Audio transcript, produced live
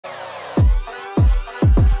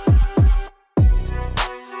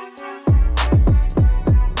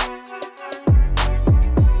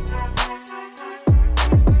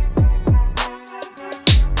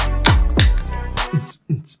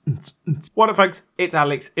What up folks, it's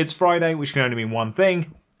Alex, it's Friday, which can only mean one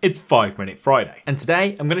thing, it's 5 Minute Friday. And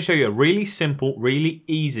today I'm going to show you a really simple, really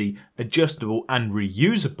easy, adjustable and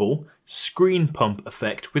reusable screen pump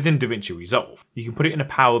effect within Davinci Resolve. You can put it in a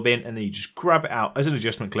power bin and then you just grab it out as an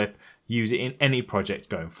adjustment clip, use it in any project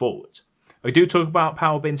going forward. I do talk about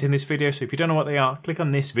power bins in this video, so if you don't know what they are, click on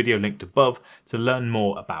this video linked above to learn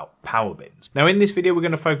more about power bins. Now in this video we're going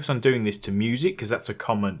to focus on doing this to music because that's a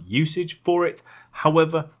common usage for it.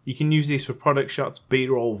 However, you can use this for product shots,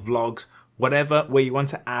 B-roll, vlogs, whatever, where you want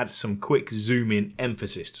to add some quick zoom in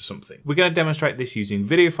emphasis to something. We're going to demonstrate this using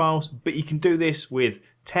video files, but you can do this with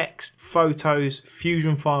text, photos,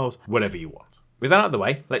 fusion files, whatever you want. With that out of the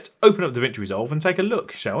way, let's open up Davinci Resolve and take a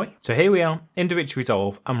look, shall we? So here we are in Davinci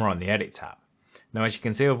Resolve and we're on the Edit tab. Now as you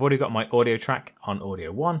can see, I've already got my audio track on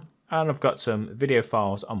audio 1 and I've got some video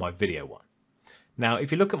files on my video 1. Now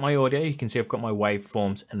if you look at my audio, you can see I've got my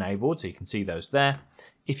waveforms enabled, so you can see those there.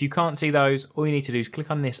 If you can't see those, all you need to do is click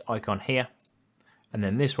on this icon here and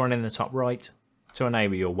then this one in the top right to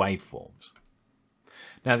enable your waveforms.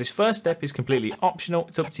 Now this first step is completely optional,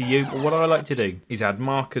 it's up to you, but what I like to do is add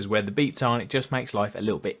markers where the beats are and it just makes life a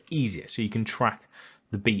little bit easier so you can track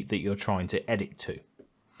the beat that you're trying to edit to.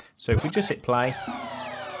 So if we just hit play,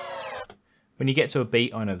 when you get to a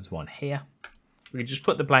beat, I know there's one here, we can just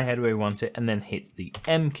put the playhead where we want it and then hit the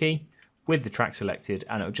M key with the track selected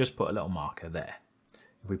and it'll just put a little marker there.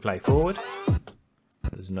 If we play forward,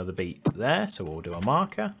 there's another beat there, so we'll do a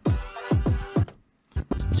marker.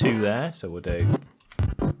 There's two there, so we'll do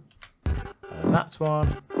and that's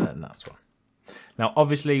one, and that's one. Now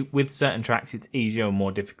obviously with certain tracks it's easier or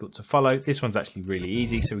more difficult to follow. This one's actually really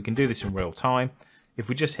easy, so we can do this in real time. If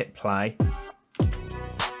we just hit play,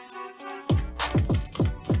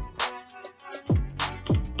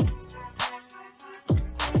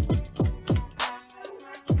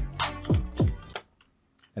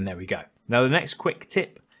 and there we go. Now the next quick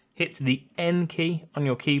tip, hit the N key on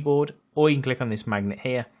your keyboard, or you can click on this magnet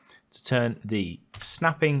here to turn the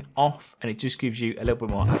snapping off, and it just gives you a little bit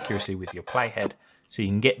more accuracy with your playhead so you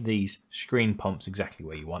can get these screen pumps exactly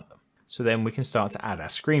where you want them. So then we can start to add our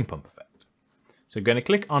screen pump effect. So we're going to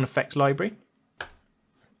click on Effects Library.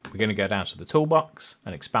 We're going to go down to the toolbox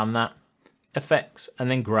and expand that, Effects, and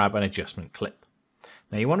then grab an adjustment clip.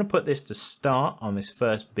 Now you want to put this to start on this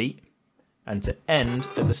first beat and to end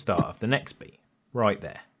at the start of the next beat, right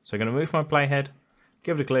there. So I'm going to move my playhead,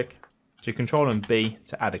 give it a click, so Control and B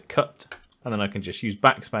to add a cut, and then I can just use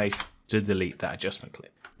backspace to delete that adjustment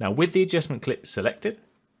clip. Now with the adjustment clip selected,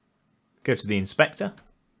 go to the inspector,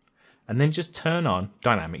 and then just turn on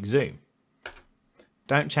dynamic zoom.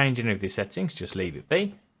 Don't change any of the settings, just leave it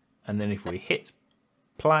be, and then if we hit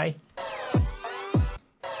play,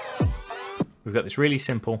 we've got this really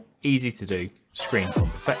simple, easy to do screen pump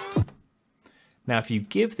effect. Now if you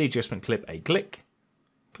give the adjustment clip a click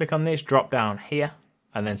on this drop down here,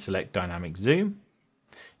 and then select dynamic zoom,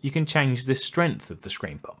 you can change the strength of the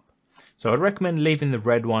screen pump. So I'd recommend leaving the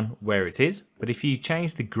red one where it is, but if you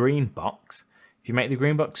change the green box, if you make the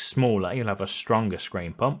green box smaller, you'll have a stronger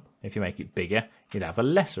screen pump. If you make it bigger, you'll have a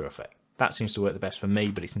lesser effect. That seems to work the best for me,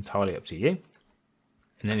 but it's entirely up to you.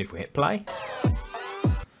 And then if we hit play,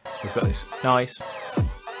 we've got this nice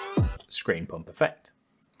screen pump effect.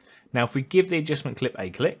 Now if we give the adjustment clip a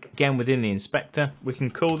click, again within the inspector, we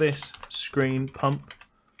can call this screen pump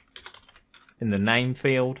in the name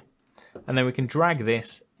field, and then we can drag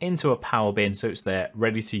this into a power bin so it's there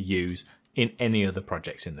ready to use in any other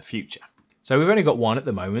projects in the future. So we've only got one at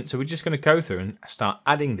the moment, so we're just going to go through and start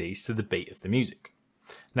adding these to the beat of the music.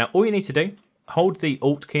 Now all you need to do, hold the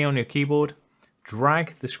Alt key on your keyboard,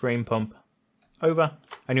 drag the screen pump over,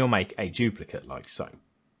 and you'll make a duplicate like so.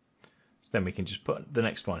 So then we can just put the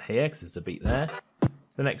next one here because there's a beat there.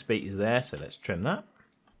 The next beat is there, so let's trim that.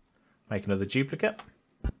 Make another duplicate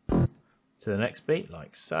to the next beat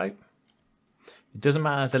like so. It doesn't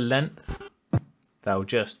matter the length, they'll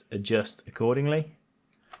just adjust accordingly.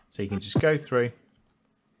 So you can just go through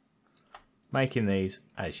making these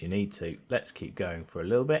as you need to. Let's keep going for a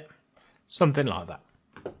little bit, something like that.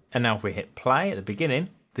 And now if we hit play at the beginning,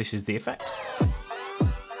 this is the effect.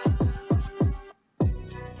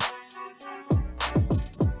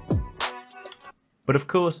 But of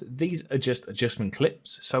course, these are just adjustment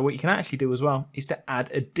clips. So what you can actually do as well is to add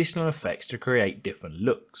additional effects to create different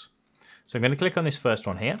looks. So I'm going to click on this first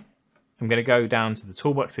one here. I'm going to go down to the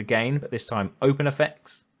toolbox again, but this time open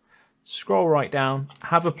effects. Scroll right down,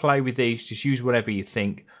 have a play with these, just use whatever you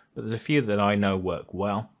think, but there's a few that I know work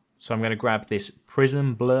well. So I'm going to grab this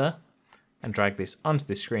Prism Blur and drag this onto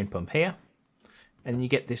this screen pump here, and you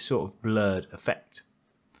get this sort of blurred effect.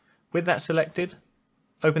 With that selected,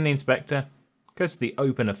 open the inspector, go to the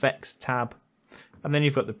Open Effects tab, and then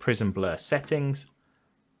you've got the Prism Blur settings.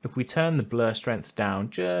 If we turn the blur strength down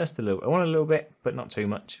just a little, I want a little bit, but not too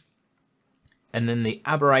much. And then the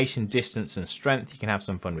aberration, distance, and strength, you can have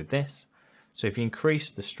some fun with this. So if you increase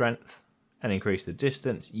the strength and increase the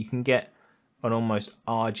distance, you can get an almost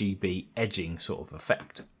RGB edging sort of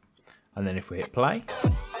effect. And then if we hit play,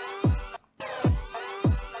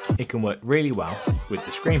 it can work really well with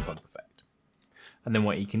the screen pump effect. And then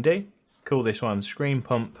what you can do, call this one screen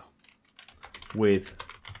pump with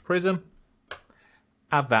Prism,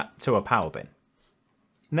 add that to a power bin.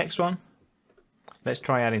 Next one, let's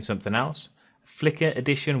try adding something else. Flicker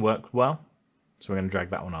edition worked well, so we're going to drag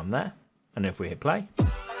that one on there. And if we hit play,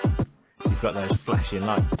 you've got those flashing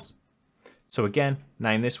lights. So again,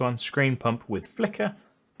 name this one screen pump with flicker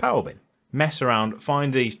power bin. Mess around,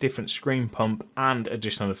 find these different screen pump and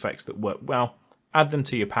additional effects that work well, add them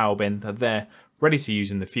to your power bin. They're there, ready to use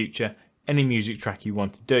in the future. Any music track you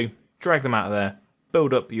want to do, drag them out of there,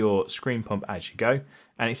 build up your screen pump as you go,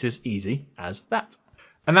 and it's as easy as that.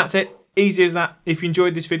 And that's it, easy as that. If you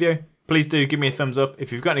enjoyed this video, please do give me a thumbs up.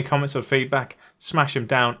 If you've got any comments or feedback, smash them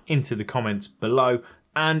down into the comments below.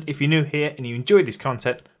 And if you're new here and you enjoy this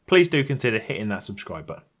content, please do consider hitting that subscribe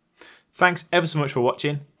button. Thanks ever so much for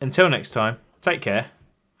watching. Until next time, take care.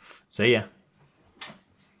 See ya.